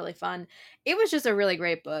really fun. It was just a really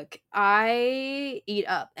great book. I eat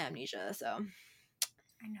up amnesia, so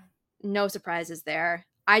I know. no surprises there.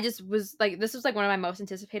 I just was like, this was like one of my most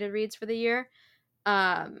anticipated reads for the year.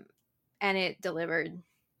 And it delivered.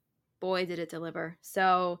 Boy, did it deliver.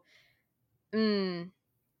 So that's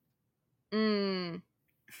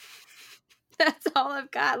all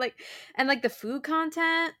I've got. Like, and like the food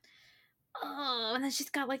content. Oh, and then she's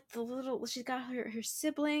got like she's got her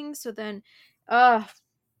siblings. So then, yeah.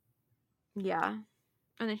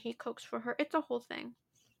 And then he cooks for her. It's a whole thing.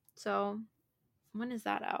 So when is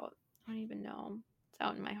that out? I don't even know. It's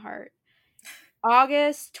out in my heart.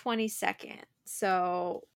 August 22nd.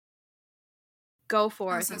 So go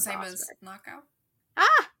forth So and same prosper. as Knockout.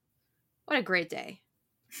 Ah! What a great day.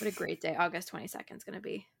 What a great day August 22nd is going to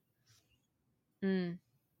be.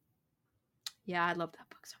 Yeah, I love that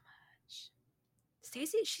book so much.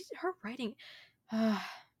 Stacey, her writing. I love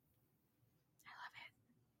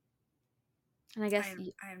it. And I guess I have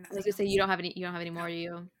I was gonna say you don't have any more, do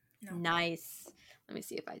you? No. Nice. Let me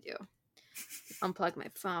see if I do. Unplug my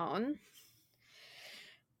phone.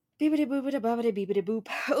 Beepity boopity boppity beepity boop.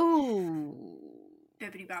 Ooh.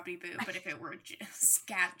 Bibbity boppity boo, but if it were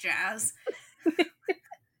scat jazz.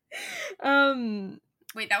 Wait,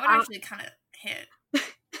 that would actually kind of hit.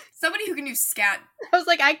 Somebody who can do scat. I was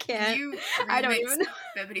like, I can't. Can you I don't even know.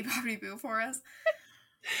 Bibbity boppity boo for us?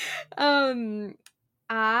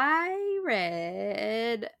 I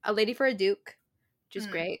read A Lady for a Duke, which is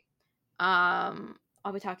great.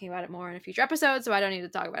 I'll be talking about it more in a future episode, so I don't need to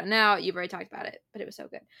talk about it now. You've already talked about it, but it was so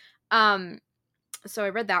good. So I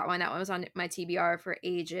read that one. That one was on my TBR for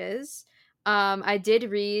ages. I did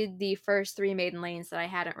read the first 3 Maiden Lanes that I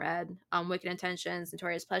hadn't read. Wicked Intentions,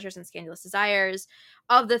 Notorious Pleasures, and Scandalous Desires.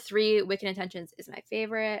 Of the 3, Wicked Intentions is my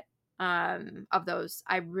favorite. Of those,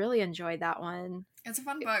 I really enjoyed that one. It's a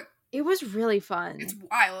fun book. It was really fun. It's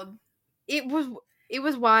wild. It was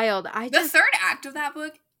wild. The third act of that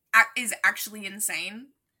book is actually insane.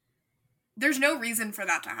 There's no reason for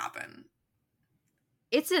that to happen.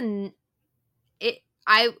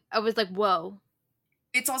 I was like, whoa.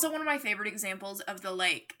 It's also one of my favorite examples of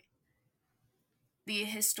the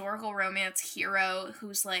historical romance hero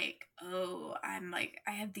who's like, oh, I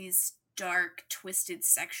have these dark, twisted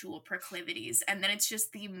sexual proclivities, and then it's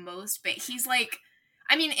just the most he's like,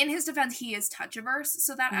 I mean, in his defense, he is touch-averse,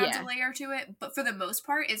 so that adds a layer to it, but for the most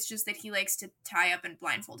part, it's just that he likes to tie up and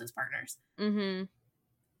blindfold his partners. Mm-hmm.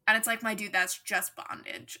 And it's like, my dude, that's just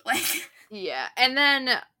bondage. Like, yeah. And then,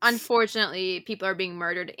 unfortunately, people are being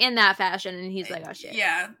murdered in that fashion, and he's like, oh, shit.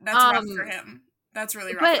 Yeah, that's rough for him. That's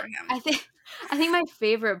really rough for him. I think my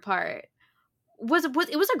favorite part was it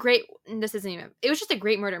was a great, this isn't even, it was just a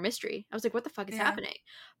great murder mystery. I was like, what the fuck is happening?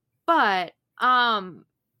 But,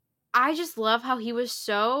 I just love how he was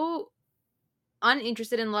so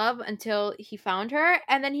uninterested in love until he found her,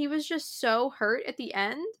 and then he was just so hurt at the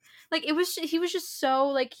end. Like he was just so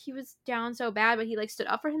like he was down so bad, but he like stood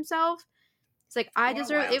up for himself. It's like, I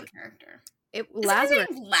deserve it. Character. Lazarus.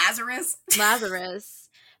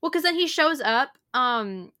 Well, because then he shows up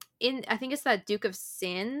in, I think it's that Duke of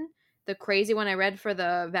Sin, the crazy one I read for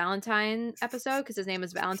the Valentine episode, because his name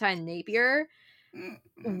is Valentine Napier.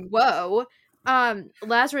 Mm-hmm. Whoa.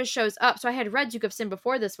 Lazarus shows up. So I had read Duke of Sin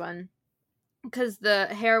before this one, because the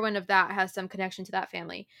heroine of that has some connection to that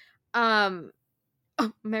family.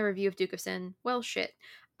 My review of Duke of Sin. Well, shit.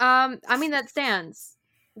 I mean, that stands.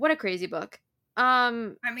 What a crazy book.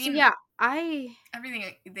 So yeah, Everything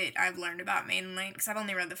that I've learned about Maiden Lane, because I've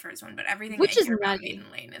only read the first one, but everything I which is hear about nutty,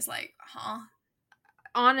 Maiden Lane is like, huh?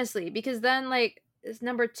 honestly, because then like this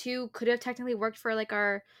number 2 could have technically worked for like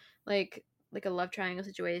our like a love triangle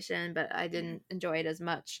situation, but I didn't enjoy it as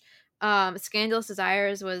much. Scandalous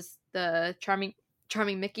Desires was the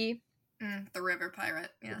charming Mickey. The River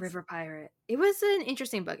Pirate, yes. River Pirate. It was an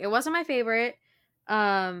interesting book. It wasn't my favorite.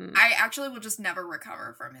 I actually will just never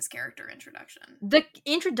recover from his character introduction. The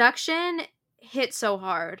introduction hit so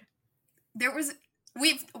hard. There was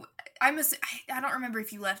I don't remember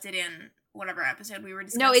if you left it in whatever episode we were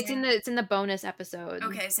discussing. No, it's in the bonus episode.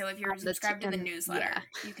 Okay, so if you're subscribed to the newsletter,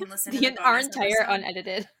 you can listen to the the our bonus entire episode.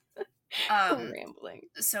 Unedited rambling.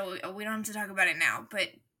 So we don't have to talk about it now, but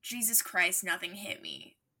Jesus Christ, nothing hit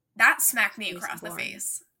me. That smacked me across the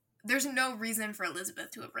face. There's no reason for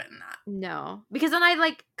Elizabeth to have written that. No, because then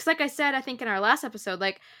because like I said, I think in our last episode,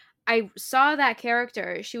 like I saw that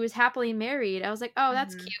character. She was happily married. I was like, oh,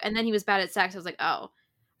 that's cute. And then he was bad at sex. I was like, oh,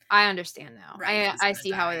 I understand now. Right, I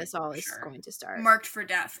see how this all is going to start. Marked for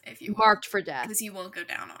death, if you will. Marked for death. Because he won't go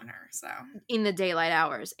down on her, so. In the daylight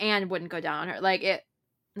hours, and wouldn't go down on her. Like, it,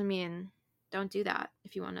 I mean, don't do that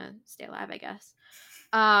if you want to stay alive, I guess.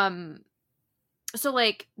 So,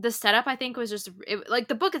 like, the setup, I think, was just, like,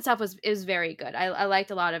 the book itself was very good. I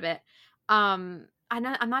liked a lot of it. I'm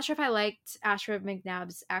not sure if I liked Ashford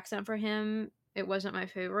McNabb's accent for him. It wasn't my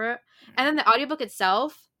favorite. And then the audiobook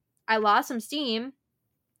itself, I lost some steam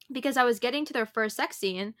because I was getting to their first sex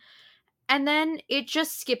scene, and then it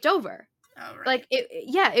just skipped over. Oh, right. Like,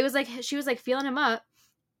 it was like she was like feeling him up,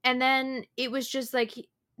 and then it was just like he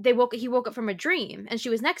woke up from a dream, and she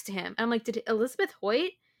was next to him. And I'm like, did Elizabeth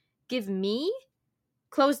Hoyt give me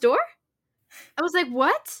closed door? I was like,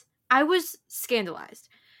 what? I was scandalized.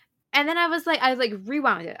 And then I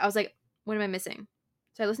rewound it. I was like, what am I missing?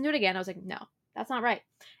 So I listened to it again. I was like, no, that's not right.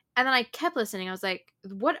 And then I kept listening. I was like,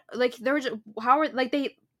 what? Like, there were just, how are, like,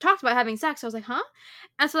 they talked about having sex. I was like, huh?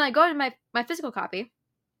 And so then I go to my physical copy.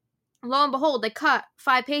 Lo and behold, they cut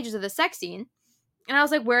 5 pages of the sex scene. And I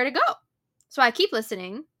was like, where'd it go? So I keep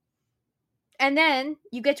listening. And then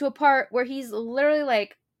you get to a part where he's literally,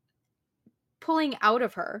 like, pulling out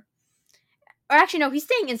of her. Or actually, no, he's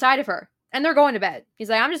staying inside of her. And they're going to bed. He's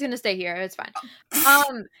like, I'm just gonna stay here. It's fine.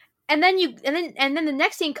 And then the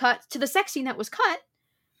next scene cuts to the sex scene that was cut.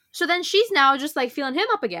 So then she's now just like feeling him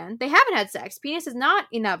up again. They haven't had sex. Penis is not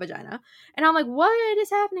in that vagina. And I'm like, what is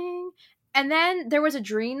happening? And then there was a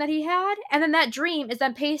dream that he had. And then that dream is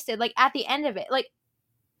then pasted like at the end of it. Like,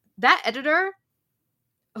 that editor,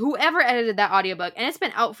 whoever edited that audiobook, and it's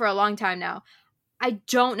been out for a long time now, I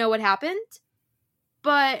don't know what happened,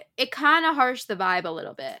 but it kind of harshed the vibe a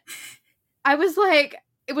little bit. I was like,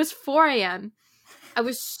 it was 4 a.m. I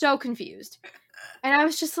was so confused. And I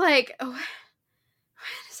was just like, oh, what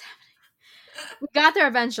is happening? We got there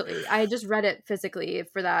eventually. I just read it physically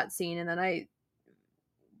for that scene, and then I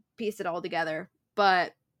pieced it all together.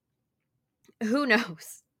 But who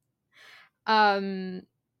knows?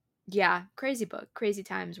 Yeah, crazy book. Crazy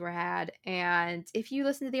times were had. And if you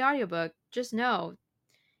listen to the audiobook, just know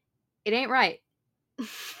it ain't right.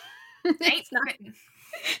 It's not.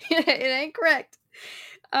 It ain't correct.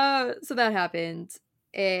 So that happened.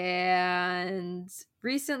 And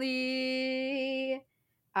recently,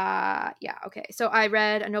 yeah, okay. So I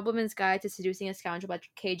read A Nobleman's Guide to Seducing a Scoundrel by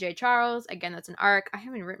KJ Charles. Again, that's an arc. I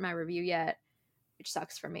haven't written my review yet, which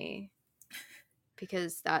sucks for me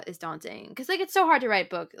because that is daunting. Because, like, it's so hard to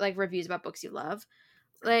write reviews about books you love.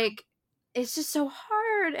 Like, it's just so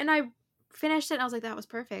hard. And I finished it and I was like, that was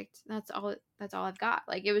perfect. That's all I've got.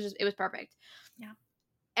 Like, it was perfect. Yeah.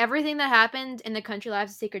 Everything that happened in The Country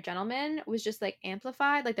Lives of Secret Gentlemen was just like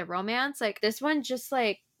amplified, like the romance. Like, this one just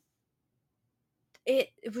like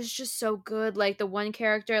it was just so good. Like, the one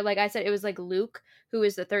character, like I said, it was like Luke, who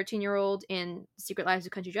is the 13-year-old in Secret Lives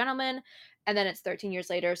of Country Gentlemen, and then it's 13 years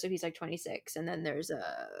later, so he's like 26. And then there's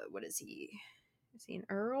what is he? Is he an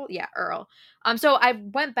Earl? Yeah, Earl. So I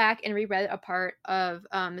went back and reread a part of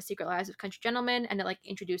The Secret Lives of Country Gentlemen, and it like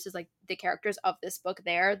introduces like the characters of this book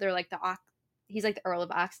there. They're like he's like the Earl of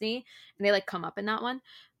Oxney, and they like come up in that one.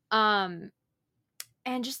 And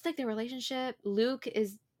just like the relationship, Luke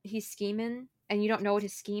he's scheming, and you don't know what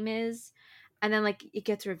his scheme is. And then like it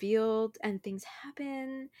gets revealed and things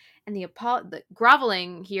happen, and the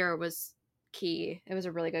groveling here was key. It was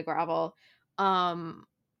a really good grovel.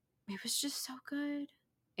 It was just so good.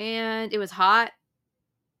 And it was hot.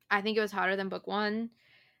 I think it was hotter than book 1.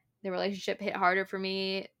 The relationship hit harder for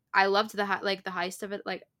me. I loved the heist of it,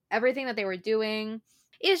 like everything that they were doing.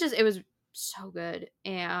 It was so good.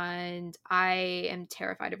 And I am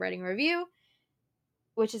terrified of writing a review,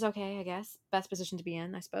 which is okay, I guess. Best position to be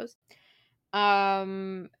in, I suppose.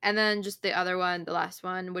 And then just the other one, the last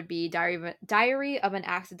one would be Diary of an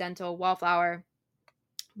Accidental Wallflower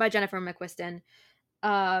by Jennifer McQuiston.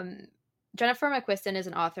 Jennifer McQuiston is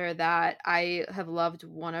an author that I have loved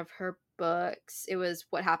one of her books. It was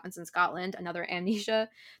What Happens in Scotland, another amnesia.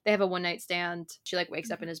 They have a one night stand. She like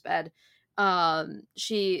wakes up in his bed.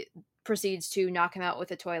 She proceeds to knock him out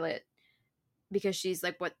with a toilet because she's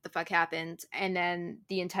like, what the fuck happened? And then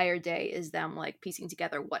the entire day is them like piecing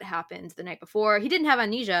together what happened the night before. He didn't have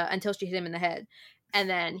amnesia until she hit him in the head. And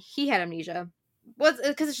then he had amnesia. Well,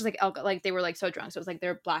 because it's just like alcohol, like they were like so drunk. So it's like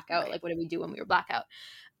they're blackout. Right. Like, what did we do when we were blackout?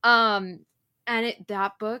 And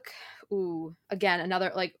that book, ooh, again,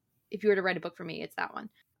 another, like, if you were to write a book for me, it's that one.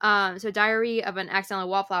 So Diary of an Accidental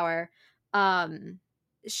Wallflower.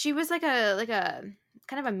 She was like a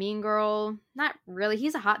kind of a mean girl. Not really.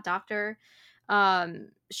 He's a hot doctor.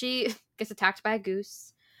 She gets attacked by a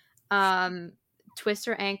goose. Twists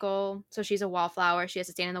her ankle, so she's a wallflower. She has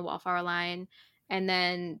to stand in the wallflower line. And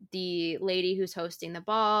then the lady who's hosting the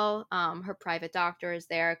ball, her private doctor is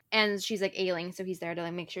there, and she's like ailing, so he's there to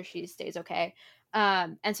like make sure she stays okay.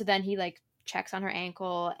 And so then he like checks on her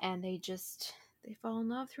ankle, and they fall in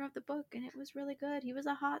love throughout the book, and it was really good. He was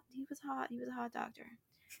a hot doctor.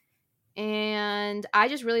 And I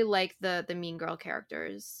just really like the mean girl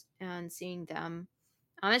characters and seeing them.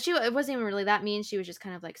 And it wasn't even really that mean. She was just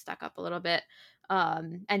kind of like stuck up a little bit,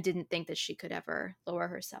 and didn't think that she could ever lower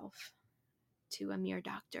herself to a mere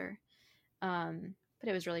doctor. But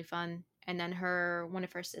it was really fun. And then one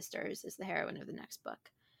of her sisters is the heroine of the next book.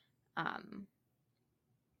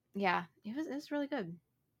 Yeah, it was really good.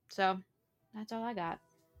 So that's all I got.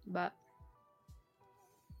 But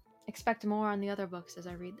expect more on the other books as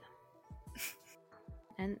I read them.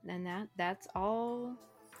 And that's all.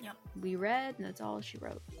 Yep. We read, and that's all she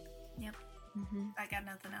wrote. Yep. Mm-hmm. I got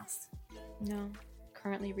nothing else. No.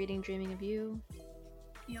 Currently reading Dreaming of You.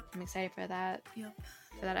 Yep. I'm excited for that. Yep.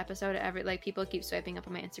 For that episode. People keep swiping up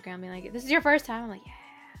on my Instagram being like, this is your first time? I'm like, yeah.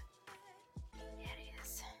 Yeah, it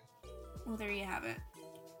is. Well, there you have it.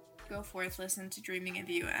 Go forth, listen to Dreaming of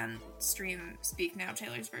You, and stream Speak Now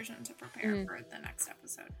Taylor's version to prepare for the next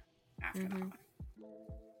episode after that one.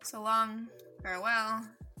 So long. Farewell.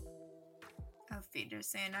 Auf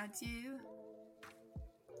Wiedersehen. Adieu.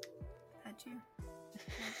 Adieu.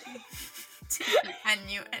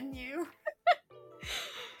 Adieu. And you.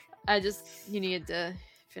 You needed to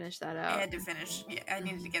finish that out. I had to finish. Yeah, I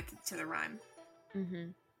needed to get to the rhyme.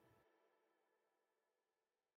 Mm-hmm.